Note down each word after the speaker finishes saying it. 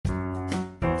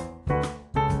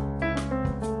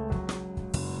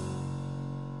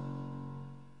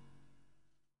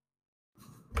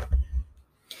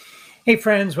Hey,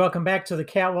 friends, welcome back to the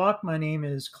Catwalk. My name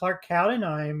is Clark Cowden.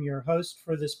 I am your host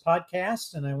for this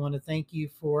podcast, and I want to thank you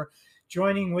for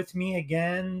joining with me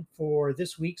again for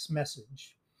this week's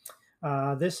message.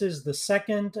 This is the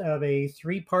second of a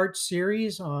three-part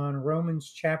series on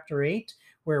Romans chapter 8,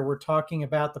 where we're talking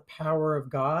about the power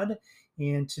of God.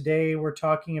 And today we're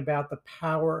talking about the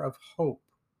power of hope.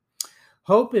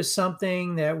 Hope is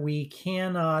something that we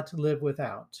cannot live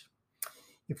without.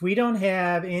 If we don't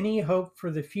have any hope for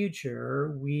the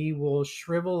future, we will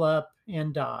shrivel up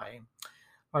and die.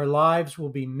 Our lives will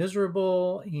be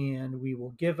miserable and we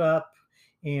will give up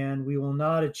and we will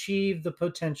not achieve the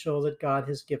potential that God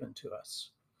has given to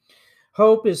us.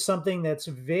 Hope is something that's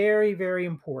very, very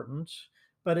important,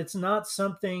 but it's not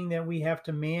something that we have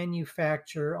to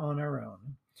manufacture on our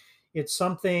own. It's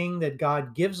something that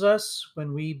God gives us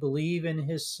when we believe in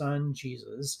his son,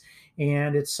 Jesus,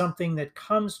 and it's something that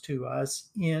comes to us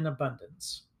in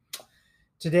abundance.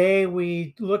 Today,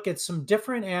 we look at some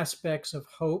different aspects of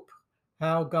hope,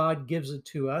 how God gives it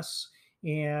to us,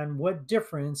 and what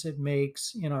difference it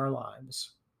makes in our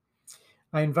lives.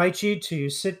 I invite you to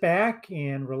sit back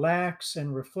and relax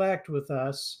and reflect with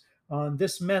us on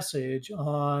this message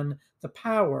on the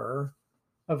power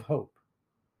of hope.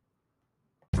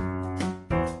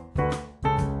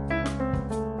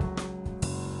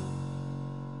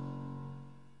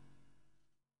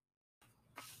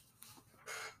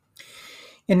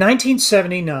 In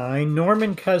 1979,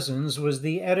 Norman Cousins was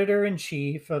the editor in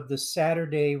chief of the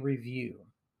Saturday Review.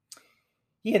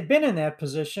 He had been in that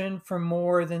position for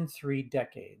more than 3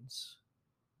 decades.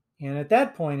 And at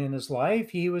that point in his life,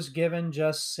 he was given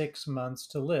just 6 months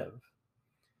to live.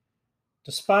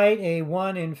 Despite a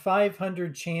 1 in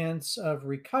 500 chance of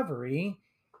recovery,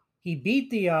 he beat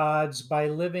the odds by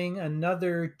living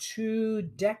another 2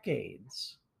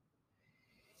 decades.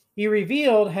 He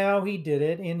revealed how he did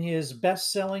it in his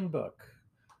best selling book,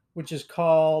 which is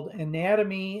called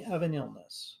Anatomy of an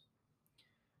Illness.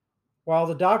 While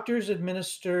the doctors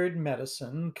administered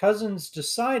medicine, Cousins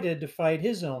decided to fight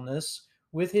his illness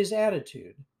with his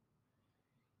attitude.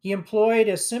 He employed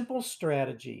a simple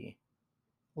strategy: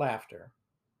 laughter.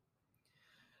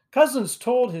 Cousins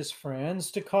told his friends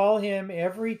to call him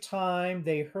every time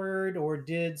they heard or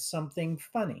did something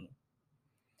funny.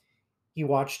 He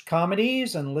watched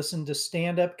comedies and listened to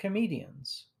stand up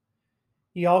comedians.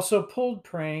 He also pulled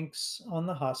pranks on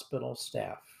the hospital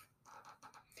staff.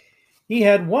 He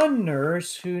had one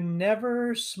nurse who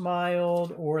never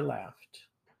smiled or laughed.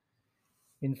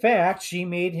 In fact, she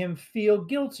made him feel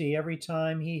guilty every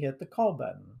time he hit the call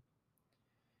button.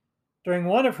 During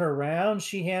one of her rounds,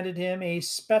 she handed him a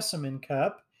specimen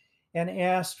cup and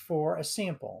asked for a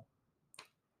sample.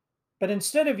 But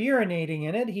instead of urinating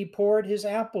in it, he poured his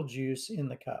apple juice in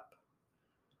the cup.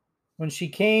 When she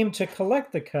came to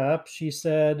collect the cup, she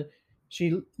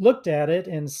looked at it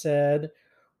and said,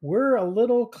 "We're a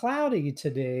little cloudy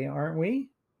today, aren't we?"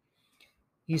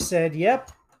 He said,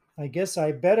 "Yep, I guess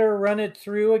I better run it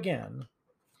through again."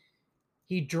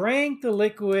 He drank the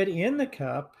liquid in the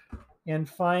cup and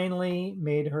finally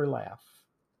made her laugh.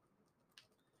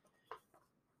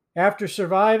 After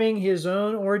surviving his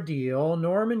own ordeal,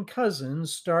 Norman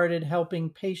Cousins started helping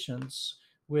patients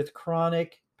with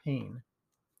chronic pain.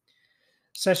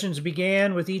 Sessions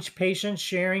began with each patient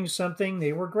sharing something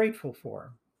they were grateful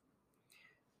for.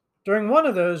 During one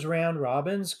of those round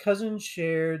robins, Cousins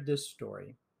shared this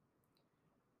story.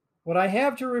 "What I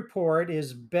have to report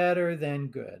is better than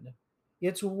good.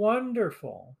 It's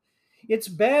wonderful. It's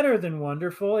better than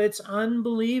wonderful. It's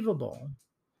unbelievable.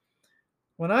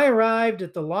 When I arrived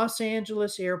at the Los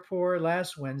Angeles airport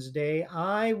last Wednesday,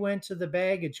 I went to the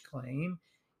baggage claim,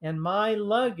 and my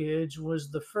luggage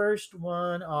was the first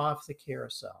one off the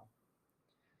carousel."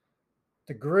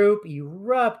 The group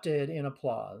erupted in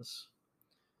applause.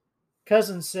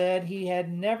 Cousins said he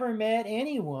had never met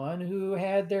anyone who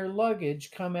had their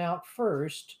luggage come out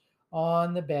first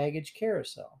on the baggage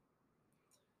carousel.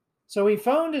 So he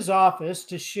phoned his office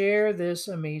to share this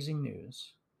amazing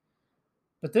news.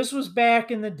 But this was back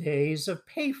in the days of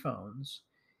payphones,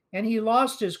 and he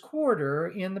lost his quarter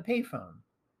in the payphone.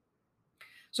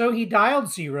 So he dialed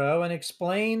 0 and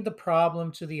explained the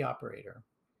problem to the operator.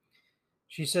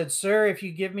 She said, "Sir, if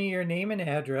you give me your name and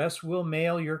address, we'll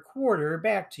mail your quarter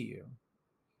back to you."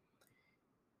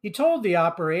 He told the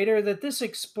operator that this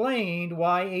explained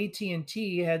why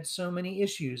AT&T had so many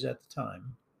issues at the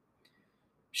time.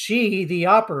 She, the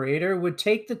operator, would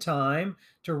take the time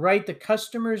to write the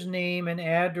customer's name and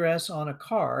address on a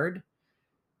card,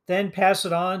 then pass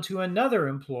it on to another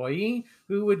employee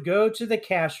who would go to the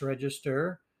cash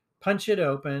register, punch it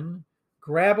open,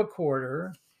 grab a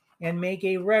quarter, and make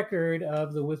a record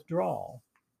of the withdrawal.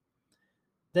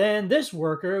 Then this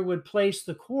worker would place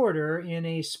the quarter in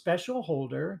a special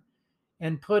holder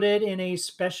and put it in a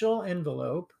special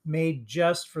envelope made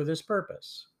just for this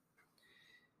purpose.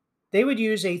 They would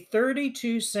use a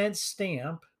 32-cent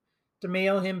stamp to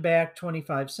mail him back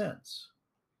 25 cents.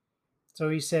 So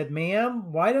he said,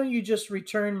 "Ma'am, why don't you just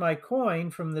return my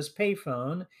coin from this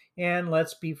payphone and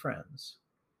let's be friends?"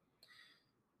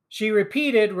 She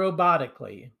repeated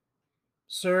robotically,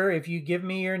 "Sir, if you give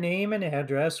me your name and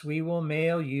address, we will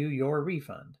mail you your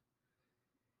refund."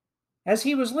 As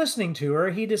he was listening to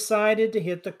her, he decided to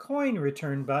hit the coin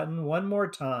return button one more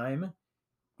time,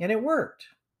 and it worked.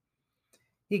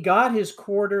 He got his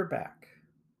quarter back.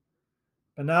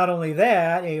 But not only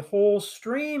that, a whole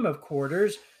stream of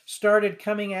quarters started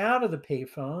coming out of the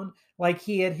payphone like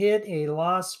he had hit a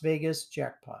Las Vegas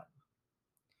jackpot.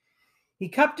 He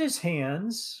cupped his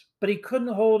hands, but he couldn't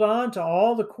hold on to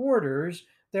all the quarters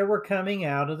that were coming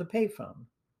out of the payphone.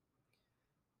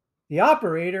 The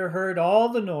operator heard all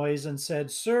the noise and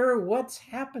said, "Sir, what's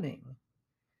happening?"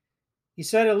 He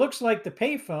said, "It looks like the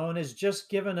payphone has just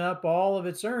given up all of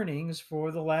its earnings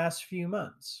for the last few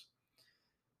months.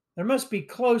 There must be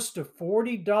close to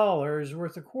 $40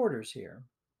 worth of quarters here."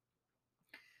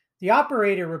 The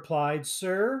operator replied,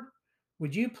 "Sir,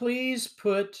 would you please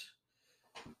put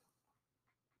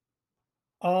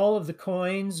all of the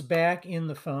coins back in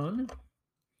the phone?"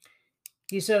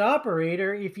 He said,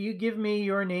 "Operator, if you give me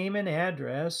your name and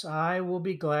address, I will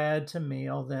be glad to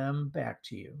mail them back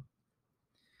to you."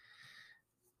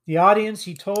 The audience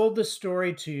he told the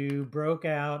story to broke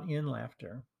out in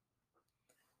laughter.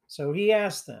 So he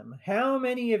asked them, "How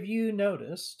many of you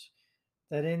noticed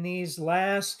that in these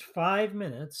last 5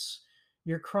 minutes,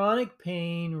 your chronic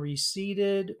pain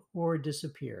receded or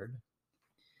disappeared?"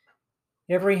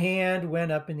 Every hand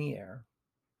went up in the air.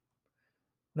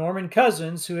 Norman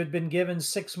Cousins, who had been given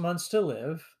 6 months to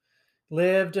live,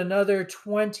 lived another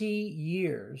 20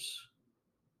 years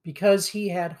because he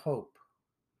had hope.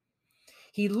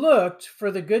 He looked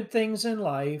for the good things in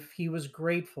life he was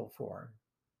grateful for,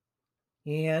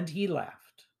 and he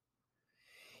laughed.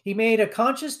 He made a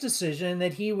conscious decision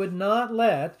that he would not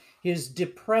let his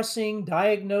depressing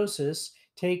diagnosis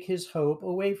take his hope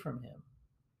away from him.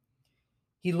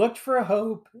 He looked for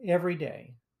hope every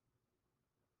day.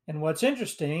 And what's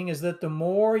interesting is that the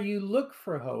more you look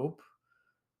for hope,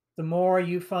 the more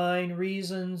you find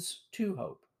reasons to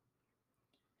hope.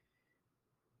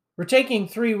 We're taking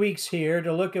 3 weeks here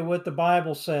to look at what the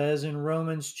Bible says in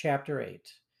Romans chapter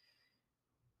 8.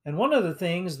 And one of the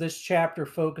things this chapter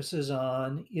focuses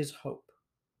on is hope.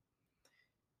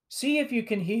 See if you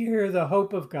can hear the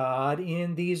hope of God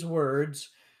in these words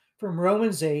from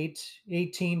Romans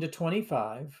 8:18 to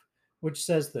 25, which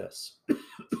says this: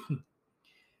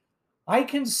 "I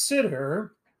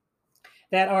consider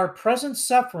that our present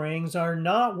sufferings are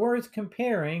not worth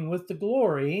comparing with the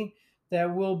glory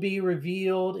that will be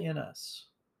revealed in us.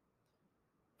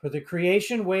 For the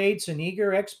creation waits in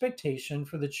eager expectation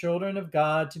for the children of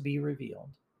God to be revealed.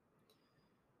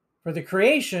 For the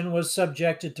creation was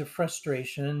subjected to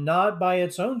frustration, not by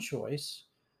its own choice,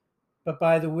 but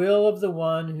by the will of the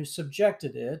one who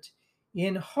subjected it,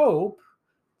 in hope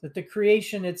that the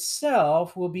creation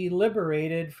itself will be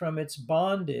liberated from its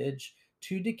bondage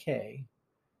to decay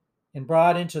and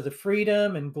brought into the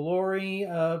freedom and glory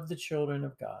of the children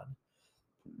of God.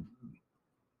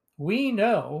 We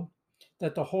know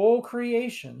that the whole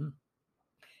creation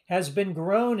has been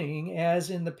groaning as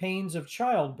in the pains of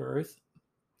childbirth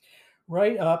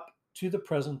right up to the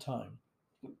present time.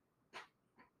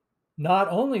 Not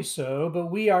only so, but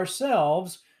we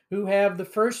ourselves, who have the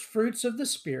first fruits of the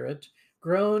Spirit,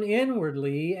 groan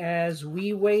inwardly as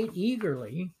we wait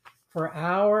eagerly for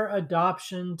our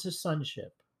adoption to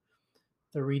sonship,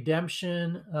 the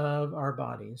redemption of our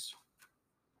bodies.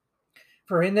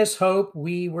 For in this hope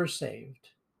we were saved.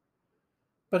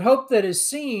 But hope that is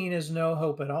seen is no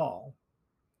hope at all.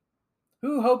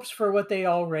 Who hopes for what they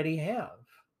already have?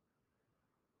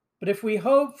 But if we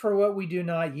hope for what we do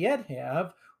not yet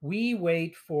have, we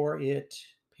wait for it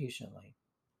patiently.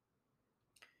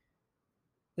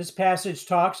 This passage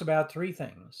talks about three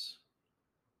things: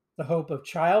 the hope of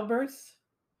childbirth,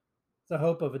 the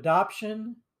hope of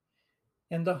adoption,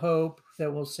 and the hope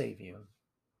that will save you.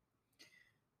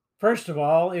 First of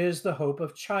all is the hope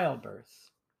of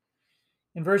childbirth.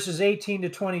 In verses 18 to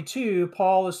 22,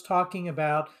 Paul is talking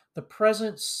about the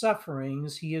present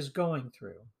sufferings he is going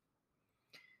through.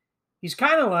 He's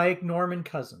kind of like Norman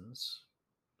Cousins.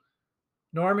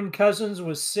 Norman Cousins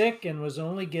was sick and was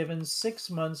only given 6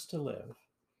 months to live.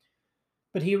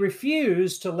 But he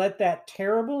refused to let that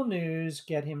terrible news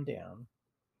get him down.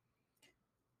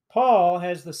 Paul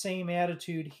has the same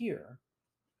attitude here.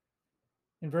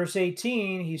 In verse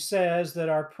 18, he says that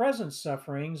our present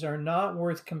sufferings are not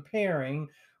worth comparing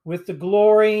with the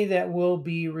glory that will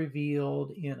be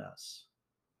revealed in us.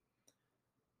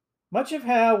 Much of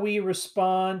how we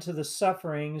respond to the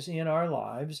sufferings in our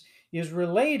lives is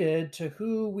related to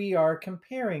who we are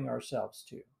comparing ourselves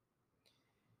to.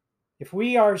 If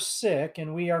we are sick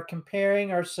and we are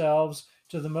comparing ourselves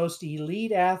to the most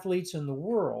elite athletes in the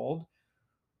world,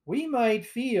 we might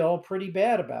feel pretty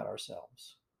bad about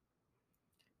ourselves.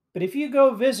 But if you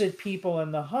go visit people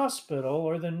in the hospital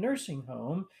or the nursing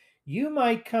home, you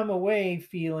might come away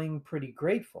feeling pretty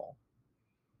grateful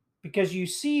because you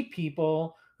see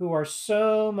people who are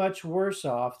so much worse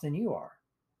off than you are.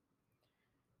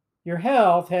 Your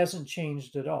health hasn't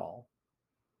changed at all,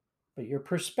 but your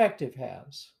perspective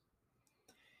has.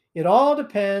 It all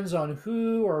depends on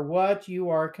who or what you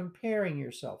are comparing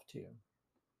yourself to.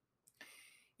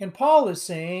 And Paul is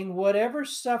saying, whatever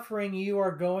suffering you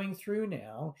are going through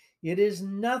now, it is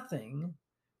nothing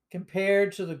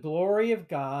compared to the glory of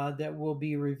God that will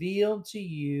be revealed to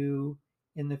you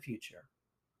in the future.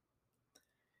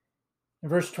 In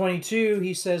verse 22,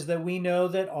 he says that we know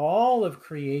that all of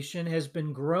creation has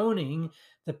been groaning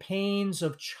the pains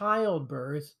of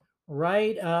childbirth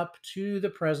right up to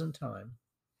the present time.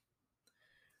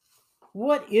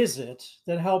 What is it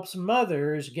that helps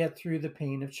mothers get through the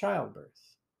pain of childbirth?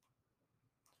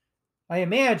 I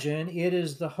imagine it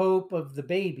is the hope of the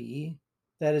baby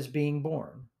that is being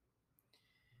born.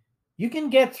 You can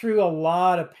get through a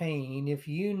lot of pain if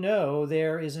you know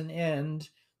there is an end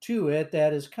to it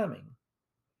that is coming.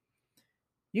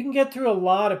 You can get through a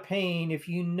lot of pain if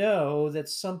you know that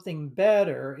something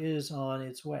better is on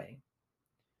its way.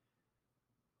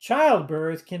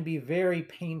 Childbirth can be very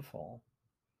painful,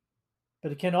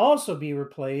 but it can also be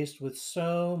replaced with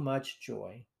so much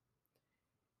joy.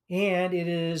 And it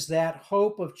is that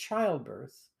hope of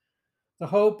childbirth, the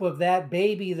hope of that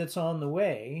baby that's on the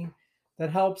way, that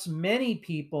helps many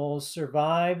people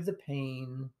survive the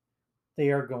pain they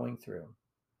are going through.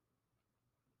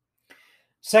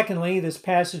 Secondly, this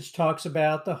passage talks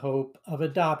about the hope of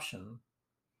adoption.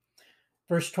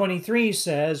 Verse 23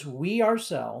 says, "We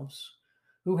ourselves,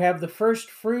 who have the first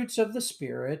fruits of the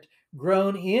Spirit,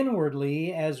 groan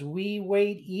inwardly as we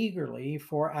wait eagerly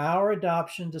for our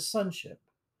adoption to sonship,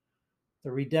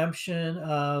 the redemption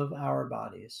of our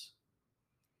bodies."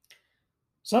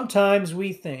 Sometimes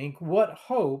we think, what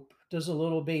hope does a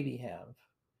little baby have?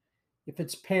 If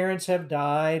its parents have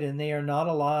died and they are not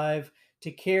alive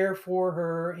to care for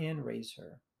her and raise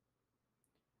her.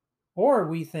 Or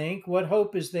we think, what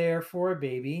hope is there for a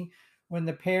baby when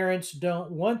the parents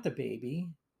don't want the baby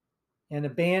and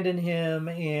abandon him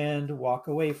and walk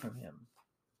away from him?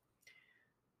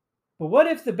 But what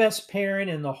if the best parent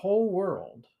in the whole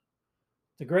world,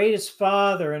 the greatest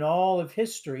father in all of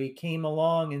history, came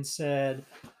along and said,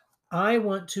 "I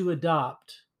want to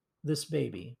adopt this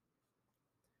baby"?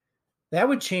 That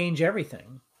would change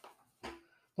everything.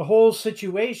 The whole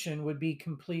situation would be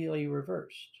completely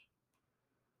reversed.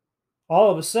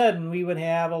 All of a sudden, we would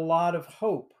have a lot of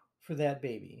hope for that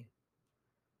baby.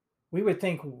 We would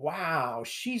think, wow,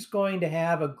 she's going to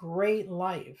have a great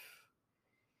life.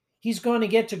 He's going to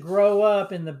get to grow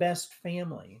up in the best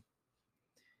family.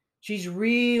 She's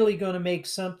really going to make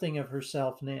something of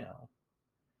herself now.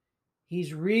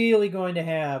 He's really going to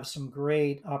have some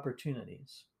great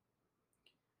opportunities.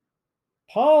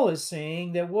 Paul is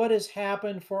saying that what has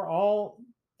happened for all,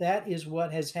 that is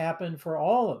what has happened for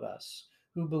all of us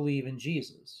who believe in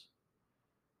Jesus.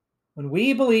 When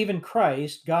we believe in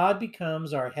Christ, God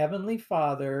becomes our heavenly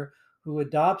Father who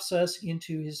adopts us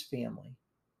into his family.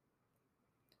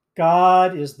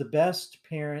 God is the best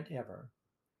parent ever.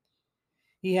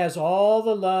 He has all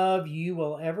the love you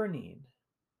will ever need.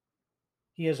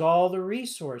 He has all the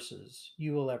resources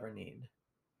you will ever need.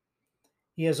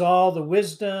 He has all the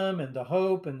wisdom and the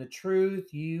hope and the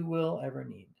truth you will ever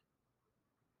need.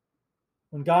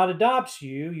 When God adopts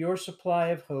you, your supply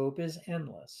of hope is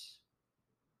endless.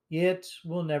 It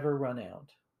will never run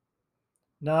out.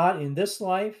 Not in this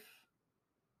life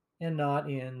and not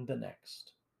in the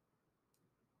next.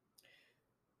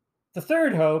 The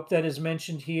third hope that is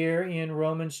mentioned here in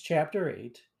Romans chapter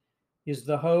 8 is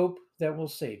the hope that will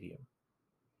save you.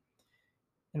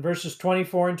 In verses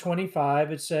 24 and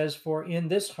 25, it says, "For in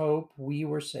this hope we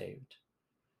were saved."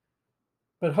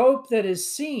 But hope that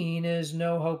is seen is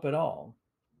no hope at all.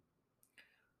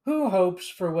 Who hopes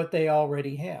for what they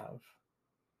already have?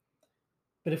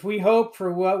 But if we hope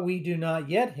for what we do not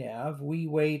yet have, we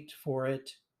wait for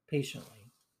it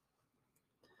patiently.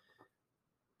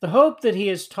 The hope that he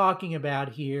is talking about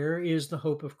here is the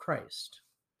hope of Christ.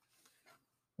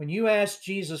 When you ask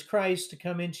Jesus Christ to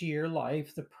come into your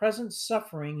life, the present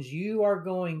sufferings you are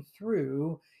going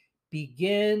through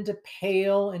begin to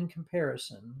pale in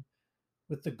comparison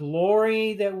with the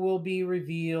glory that will be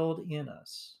revealed in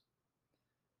us.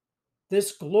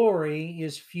 This glory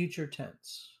is future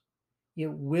tense. It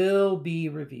will be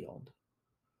revealed.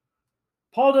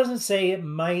 Paul doesn't say it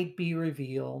might be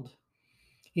revealed.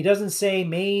 He doesn't say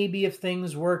maybe if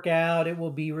things work out, it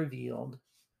will be revealed.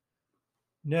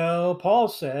 No, Paul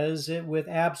says it with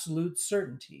absolute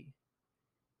certainty.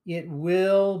 It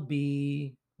will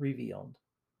be revealed.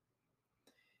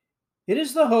 It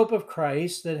is the hope of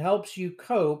Christ that helps you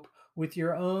cope with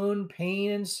your own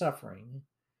pain and suffering,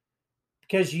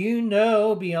 because you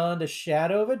know beyond a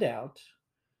shadow of a doubt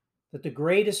that the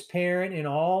greatest parent in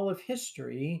all of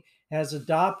history has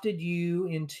adopted you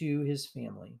into his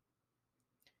family.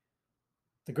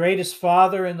 The greatest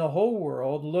father in the whole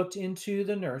world looked into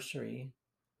the nursery,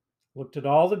 looked at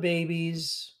all the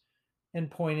babies,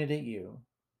 and pointed at you.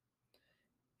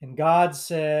 And God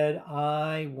said,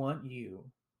 I want you.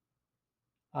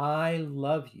 I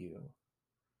love you.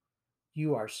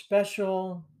 You are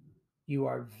special. You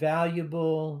are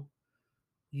valuable.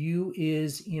 You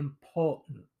is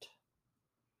important.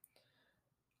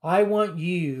 I want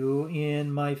you in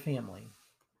my family.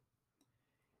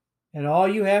 And all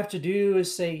you have to do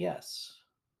is say yes.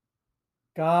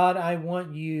 God, I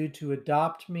want you to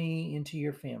adopt me into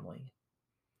your family.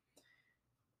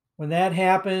 When that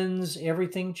happens,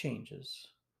 everything changes.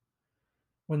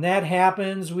 When that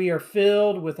happens, we are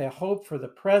filled with a hope for the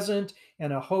present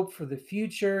and a hope for the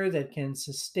future that can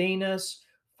sustain us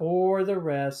for the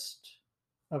rest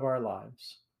of our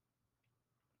lives.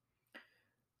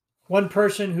 One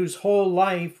person whose whole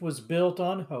life was built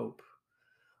on hope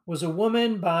was a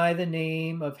woman by the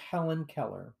name of Helen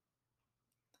Keller.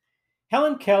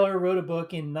 Helen Keller wrote a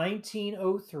book in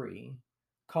 1903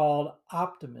 called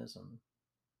Optimism.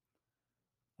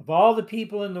 Of all the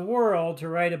people in the world to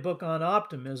write a book on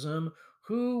optimism,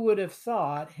 who would have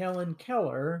thought Helen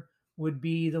Keller would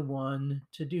be the one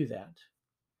to do that?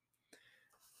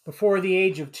 Before the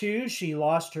age of 2, she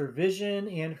lost her vision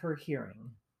and her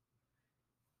hearing.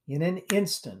 In an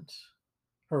instant,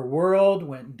 her world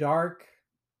went dark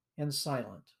and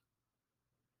silent.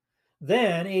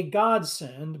 Then a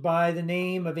godsend by the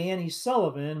name of Annie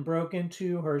Sullivan broke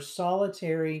into her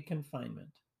solitary confinement.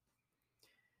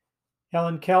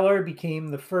 Helen Keller became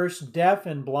the first deaf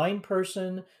and blind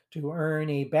person to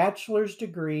earn a bachelor's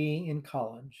degree in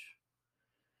college.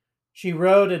 She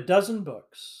wrote a dozen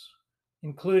books,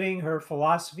 including her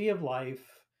philosophy of life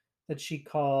that she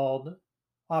called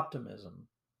Optimism.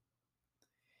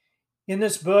 In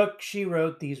this book, she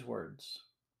wrote these words: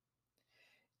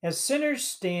 As sinners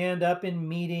stand up in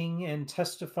meeting and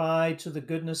testify to the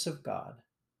goodness of God,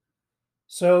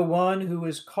 so one who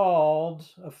is called,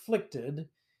 afflicted,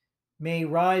 may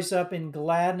rise up in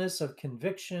gladness of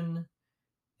conviction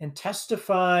and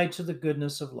testify to the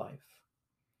goodness of life.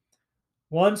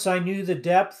 Once I knew the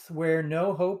depth where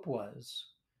no hope was,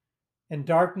 and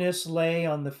darkness lay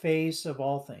on the face of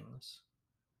all things.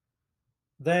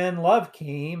 Then love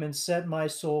came and set my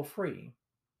soul free.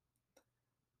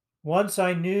 Once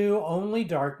I knew only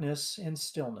darkness and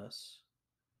stillness.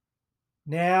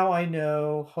 Now I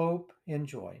know hope and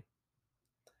joy.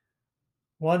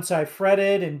 Once I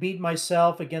fretted and beat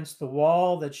myself against the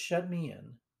wall that shut me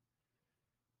in.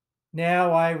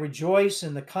 Now I rejoice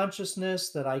in the consciousness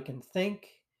that I can think,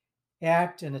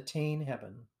 act, and attain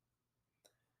heaven.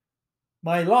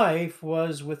 My life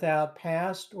was without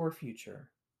past or future.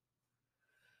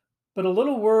 But a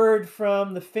little word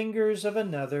from the fingers of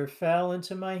another fell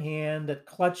into my hand that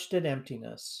clutched at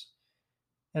emptiness,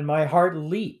 and my heart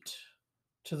leaped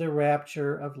to the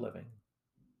rapture of living.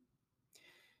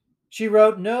 She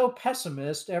wrote, no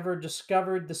pessimist ever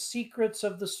discovered the secrets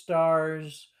of the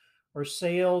stars or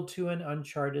sailed to an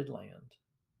uncharted land.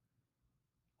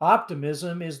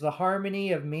 Optimism is the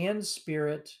harmony of man's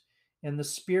spirit and the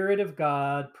Spirit of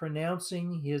God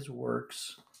pronouncing his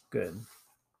works good.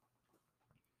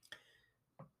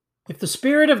 If the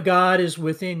Spirit of God is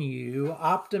within you,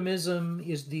 optimism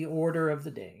is the order of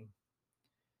the day.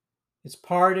 It's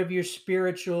part of your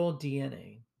spiritual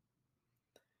DNA.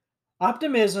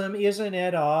 Optimism isn't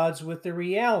at odds with the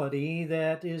reality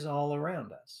that is all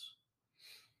around us.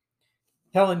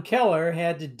 Helen Keller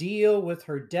had to deal with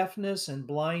her deafness and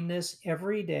blindness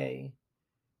every day,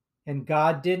 and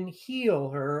God didn't heal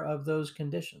her of those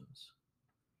conditions.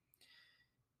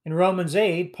 In Romans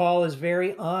 8, Paul is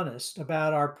very honest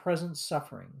about our present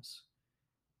sufferings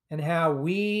and how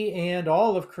we and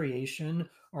all of creation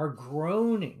are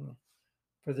groaning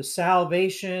for the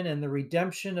salvation and the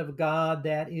redemption of God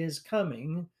that is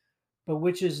coming, but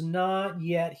which is not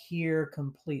yet here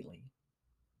completely.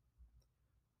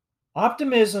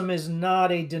 Optimism is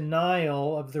not a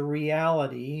denial of the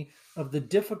reality of the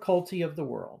difficulty of the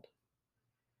world.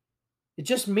 It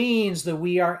just means that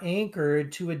we are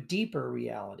anchored to a deeper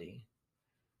reality,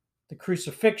 the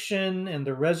crucifixion and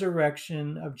the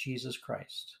resurrection of Jesus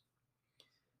Christ.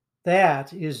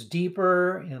 That is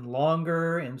deeper and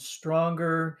longer and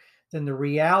stronger than the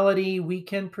reality we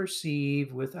can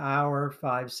perceive with our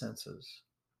five senses.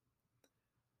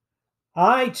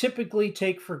 I typically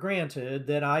take for granted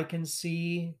that I can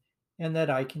see and that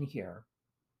I can hear.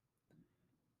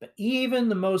 But even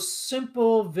the most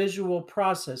simple visual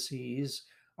processes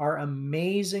are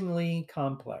amazingly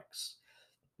complex.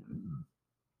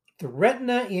 The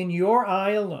retina in your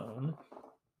eye alone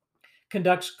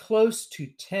conducts close to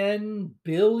 10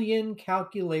 billion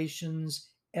calculations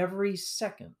every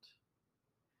second.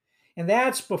 And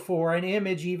that's before an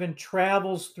image even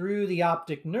travels through the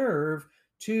optic nerve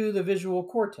to the visual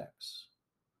cortex.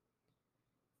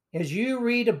 As you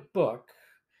read a book,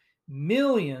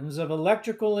 millions of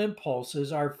electrical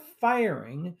impulses are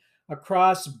firing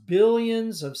across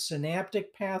billions of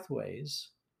synaptic pathways,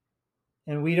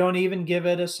 and we don't even give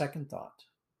it a second thought.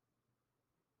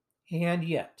 And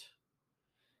yet,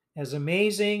 as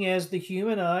amazing as the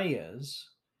human eye is,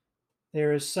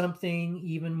 there is something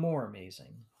even more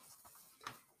amazing.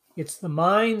 It's the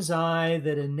mind's eye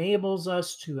that enables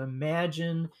us to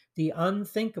imagine the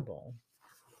unthinkable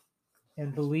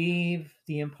and believe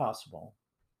the impossible.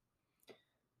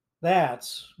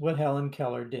 That's what Helen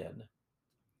Keller did.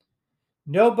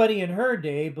 Nobody in her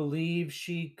day believed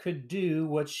she could do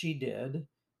what she did,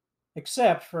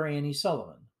 except for Annie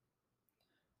Sullivan.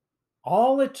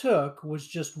 All it took was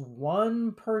just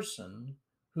one person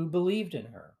who believed in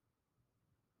her.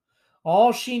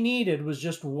 All she needed was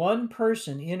just one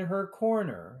person in her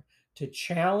corner to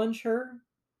challenge her,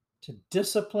 to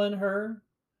discipline her,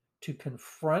 to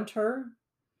confront her,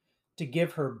 to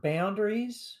give her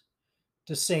boundaries,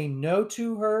 to say no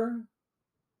to her,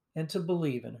 and to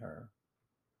believe in her.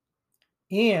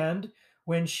 And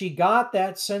when she got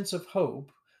that sense of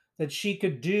hope that she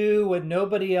could do what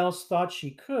nobody else thought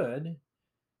she could,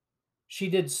 she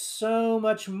did so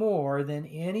much more than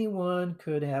anyone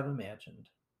could have imagined.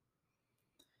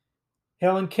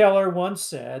 Helen Keller once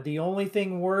said, "The only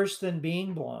thing worse than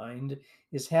being blind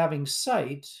is having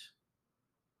sight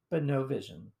but no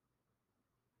vision."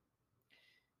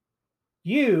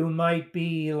 You might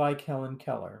be like Helen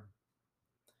Keller.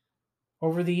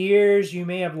 Over the years, you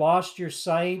may have lost your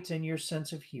sight and your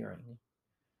sense of hearing.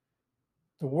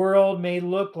 The world may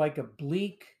look like a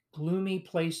bleak, gloomy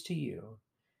place to you,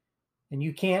 and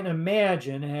you can't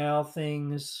imagine how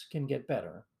things can get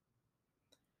better.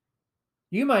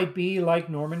 You might be like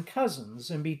Norman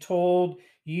Cousins and be told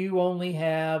you only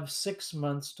have 6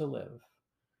 months to live,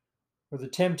 or the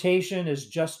temptation is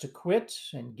just to quit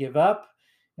and give up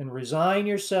and resign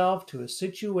yourself to a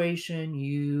situation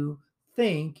you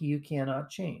think you cannot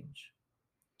change.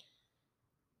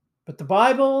 But the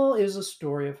Bible is a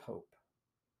story of hope.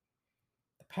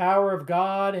 The power of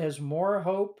God has more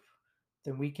hope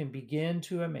than we can begin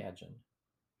to imagine.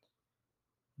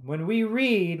 When we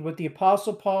read what the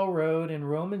Apostle Paul wrote in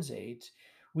Romans 8,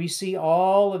 we see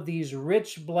all of these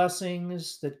rich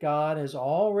blessings that God has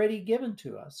already given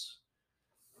to us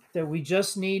that we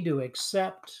just need to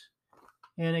accept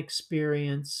and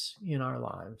experience in our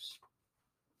lives.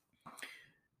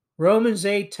 Romans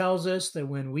 8 tells us that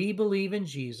when we believe in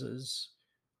Jesus,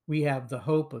 we have the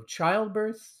hope of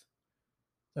childbirth,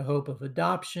 the hope of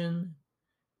adoption,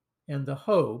 and the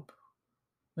hope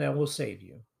that will save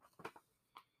you.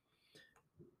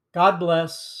 God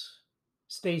bless.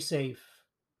 Stay safe.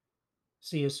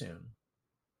 See you soon.